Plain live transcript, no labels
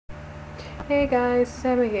Hey guys,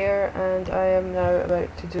 Sammy here, and I am now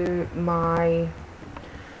about to do my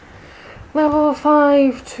level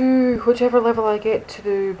 5 to whichever level I get to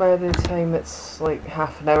do by the time it's like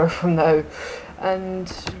half an hour from now.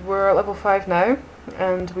 And we're at level 5 now,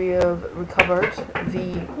 and we have recovered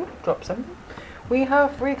the... drop some. We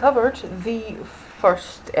have recovered the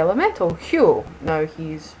first elemental, Hugh. Now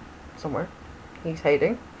he's somewhere. He's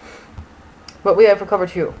hiding. But we have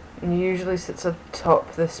recovered Hugh, and he usually sits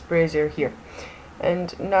atop this brazier here.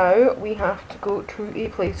 And now we have to go to a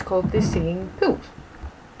place called the Singing Pools.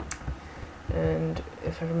 And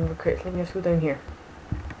if I remember correctly, we have to go down here.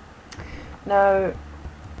 Now,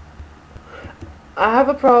 I have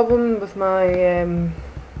a problem with my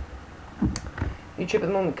YouTube at the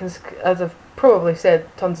moment because, as I've probably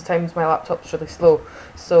said tons of times, my laptop's really slow.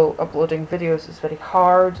 So uploading videos is very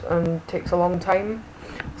hard and takes a long time.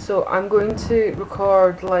 So I'm going to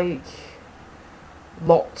record like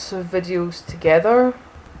lots of videos together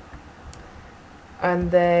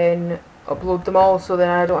and then upload them all, so then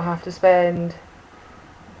I don't have to spend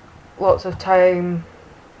lots of time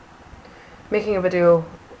making a video,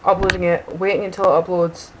 uploading it, waiting until it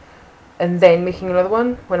uploads, and then making another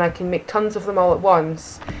one, when I can make tons of them all at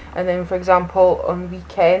once. And then, for example, on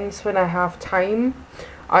weekends when I have time,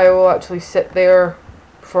 I will actually sit there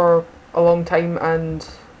for a long time and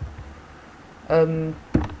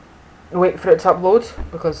wait for it to upload,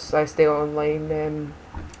 because I stay online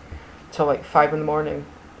till like 5 in the morning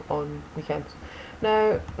on weekends.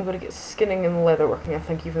 Now I'm going to get skinning and leatherworking, I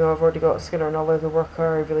think, even though I've already got a skinner and a leatherworker.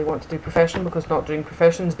 I really want to do profession because not doing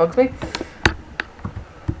professions bugs me.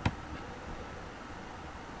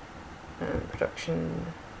 And production.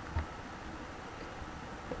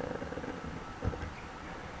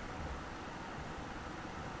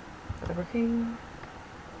 Leatherworking.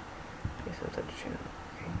 Okay, so touch channel.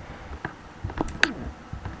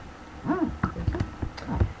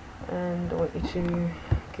 And I want you to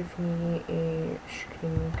give me a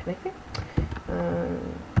screen connector.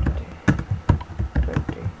 20.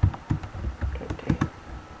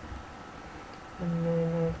 And then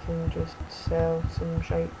I can just sell some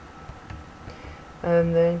shite.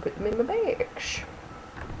 And then put them in my bags.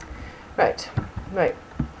 Right.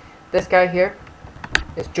 This guy here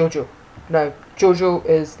is Jojo. Now, Jojo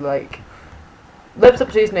is like, lives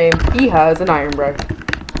up to his name. He has an iron brow.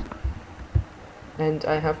 And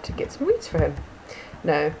I have to get some weeds for him.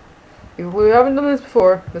 Now, if we haven't done this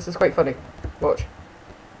before, this is quite funny. Watch.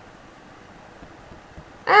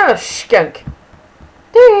 Ah, skunk!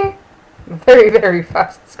 Dee! Very, very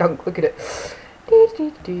fast skunk, look at it.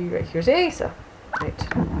 Right, here's Asa. Right,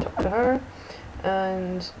 talk to her.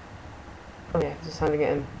 And... oh yeah, just handing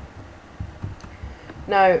it in.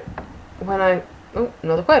 Now, when I... oh,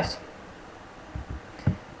 another quest.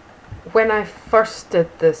 When I first did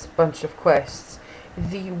this bunch of quests,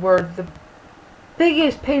 they were the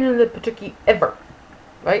biggest pain in the patookie ever,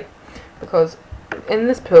 right? Because in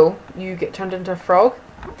this pool, you get turned into a frog,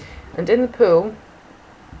 and in the pool,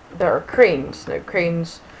 there are cranes. Now,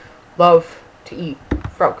 cranes love to eat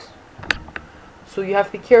frogs. So you have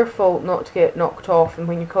to be careful not to get knocked off, and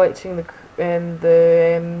when you're collecting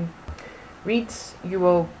the reeds, you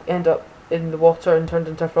will end up in the water and turned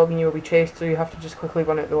into a frog, and you will be chased, so you have to just quickly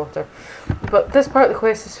run out the water. But this part of the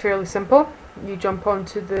quest is fairly simple. You jump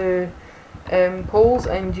onto the poles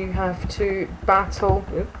and you have to battle...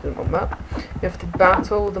 oops, didn't want that. You have to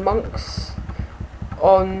battle the monks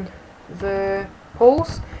on the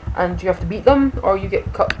poles, and you have to beat them, or you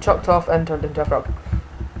get chucked off and turned into a frog.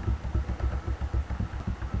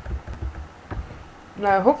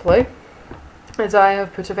 Now, hopefully, as I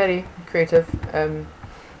have put a very creative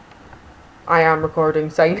I am recording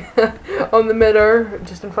sign on the mirror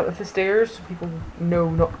just in front of the stairs, so people know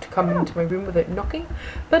not to come into my room without knocking.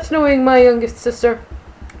 But knowing my youngest sister,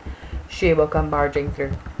 she will come barging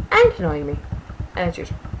through and annoy me, as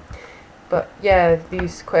usual. But yeah,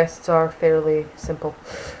 these quests are fairly simple.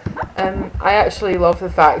 I actually love the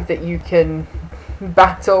fact that you can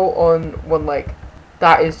battle on one leg.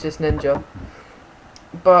 That is just ninja.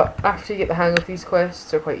 But after you get the hang of these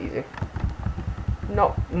quests, they're quite easy.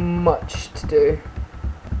 Not much to do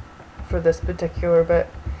for this particular bit.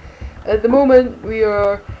 At the moment, we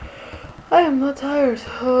are... I am not tired.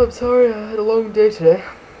 Oh, I'm sorry, I had a long day today.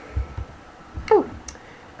 Oh!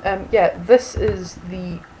 Yeah, this is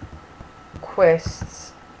the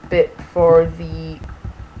quests bit for the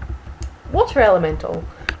water elemental.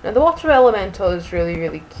 Now, the water elemental is really,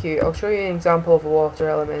 really cute. I'll show you an example of a water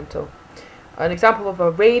elemental. An example of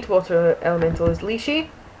a raid water elemental is Lishi.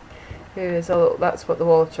 That's what the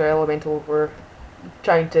water elemental we're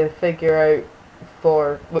trying to figure out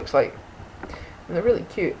for looks like. And they're really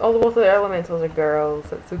cute. All the water elementals are girls.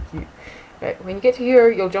 That's so cute. Right, when you get to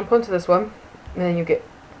here, you'll jump onto this one, and then you get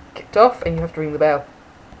kicked off, and you have to ring the bell.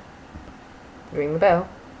 You ring the bell,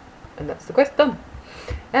 and that's the quest done.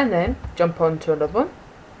 And then jump onto another one,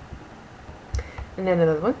 and then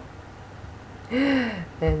another one, and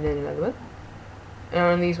then another one. And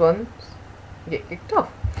on these ones, you get kicked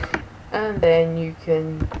off. And then you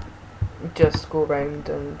can just go around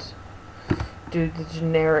and do the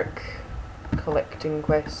generic collecting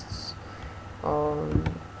quests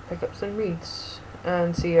on pickups and wreaths.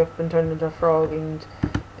 And see, I've been turned into a frog, and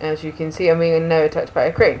as you can see, I'm being now attacked by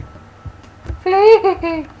a crane.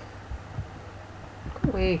 Flee! Go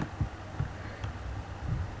away.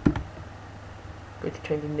 Good to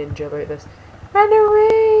try to ninja about this. Run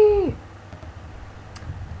away!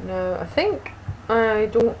 No, I think, I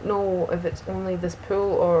don't know if it's only this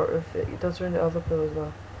pool or if it does run the other pool as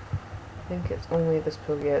well. I think it's only this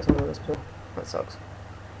pool. Yeah, it's only this pool. That sucks.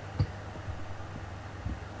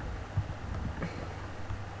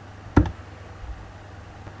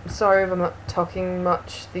 Sorry if I'm not talking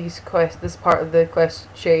much. This part of the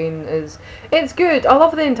quest chain it's good. I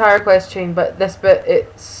love the entire quest chain, but this bit,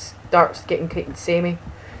 it starts getting quite samey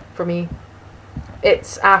for me.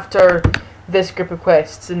 It's after this group of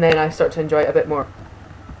quests, and then I start to enjoy it a bit more,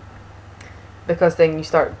 because then you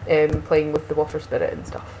start playing with the water spirit and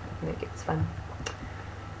stuff, and it gets fun.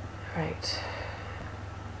 Right.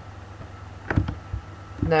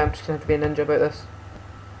 Now I'm just gonna have to be a ninja about this.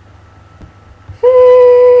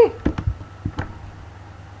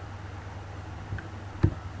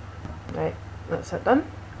 Right, that's it done.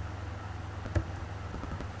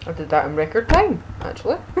 I did that in record time,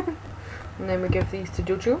 actually. And then we give these to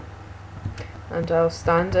Jojo. And I'll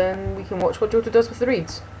stand and we can watch what Jojo does with the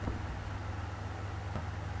reeds.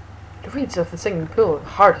 The reeds of the singing pool are the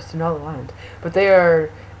hardest in all the land, but they are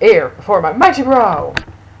air before my mighty brow.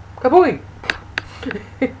 Kabooey!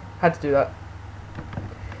 Had to do that.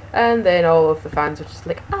 And then all of the fans are just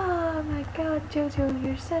like, oh my god, Jojo,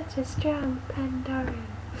 you're such a strong Pandaren.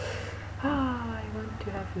 Ah, I want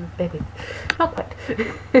to have you baby. Not quite.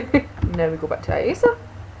 Now we go back to Aisa.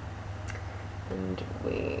 And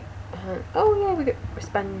we... oh yeah, we get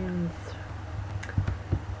response.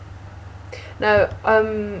 Now,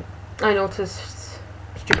 I noticed,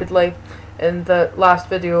 stupidly, in the last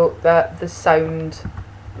video that the sound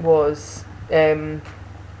was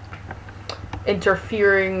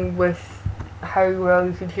interfering with how well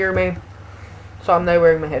you could hear me. So I'm now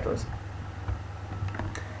wearing my headphones.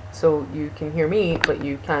 So you can hear me, but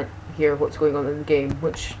you can't hear what's going on in the game,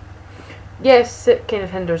 which, yes, it kind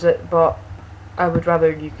of hinders it, but I would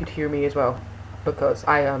rather you could hear me as well, because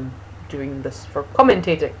I am doing this for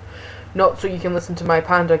commentating, not so you can listen to my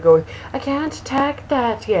panda going, I can't attack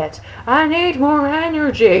that yet, I need more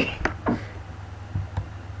energy.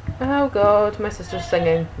 Oh god, my sister's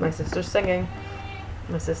singing, my sister's singing,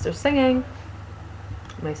 my sister's singing,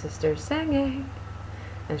 my sister's singing.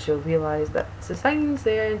 And she'll realise that the singing's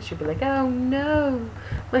there, and she'll be like, oh no,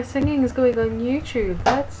 my singing is going on YouTube,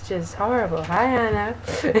 that's just horrible. Hi Anna.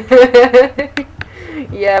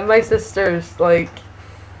 Yeah, my sister's like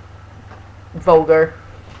vulgar.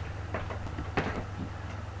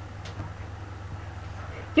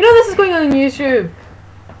 You know this is going on YouTube.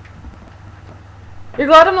 You're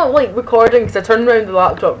glad I'm not like recording because I turned around the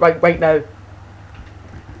laptop right now.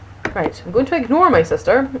 Right, I'm going to ignore my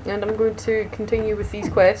sister, and I'm going to continue with these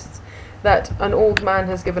quests that an old man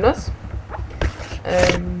has given us.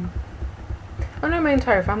 Oh no, my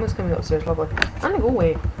entire family's coming upstairs, lovely. Anna, go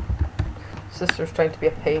away. Sister's trying to be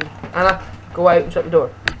a pain. Anna, go out and shut the door.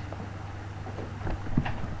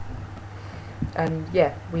 And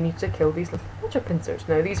yeah, we need to kill these little butcher pincers.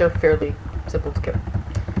 Now, these are fairly simple to kill.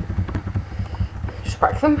 Just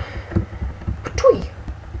whack them. Patooey!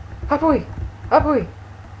 Hapoy! Hapoy!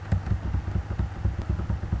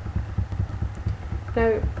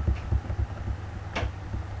 Now,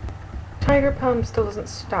 Tiger Palm still doesn't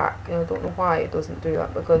stack, and I don't know why it doesn't do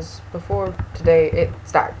that, because before today it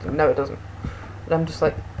stacked, and now it doesn't. And I'm just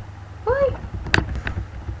like, why?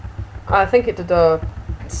 I think it did a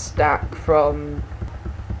stack from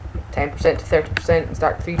 10% to 30% and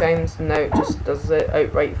stacked 3 times, and now it just does it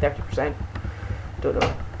outright 30%. Don't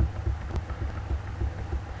know.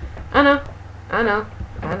 Anna! Anna!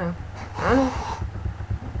 Anna! Anna!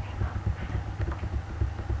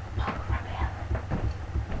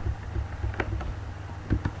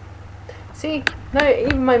 See, now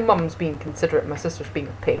even my mum's being considerate, my sister's being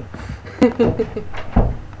a pain.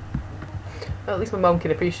 Well, at least my mum can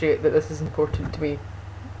appreciate that this is important to me,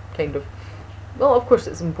 kind of. Well, of course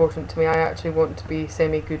it's important to me. I actually want to be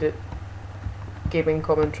semi-good at gaming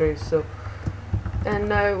commentaries, so And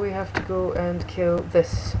now we have to go and kill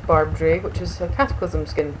this barbed ray, which is a cataclysm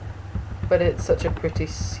skin. But it's such a pretty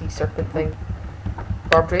sea serpent thing.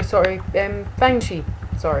 Barbed ray, sorry. Fangshi.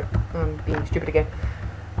 Sorry, I'm being stupid again.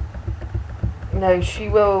 Now, she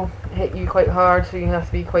will hit you quite hard, so you have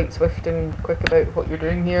to be quite swift and quick about what you're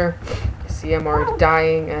doing here. See, I'm already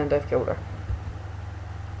dying, and I've killed her.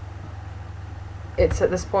 It's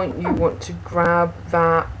at this point you want to grab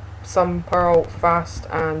that sun pearl fast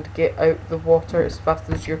and get out the water as fast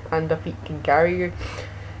as your panda feet can carry you.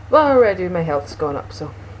 Well, already my health's gone up,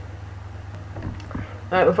 so.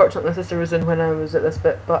 Unfortunately, my sister was in when I was at this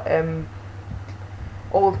bit, but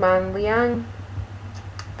Old Man Liang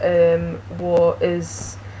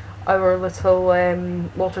is our little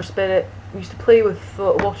water spirit. We used to play with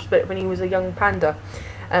the water spirit when he was a young panda,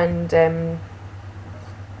 and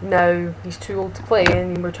now he's too old to play,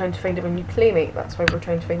 and we're trying to find him a new playmate. That's why we're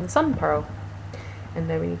trying to find the sun pearl. And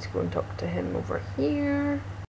now we need to go and talk to him over here.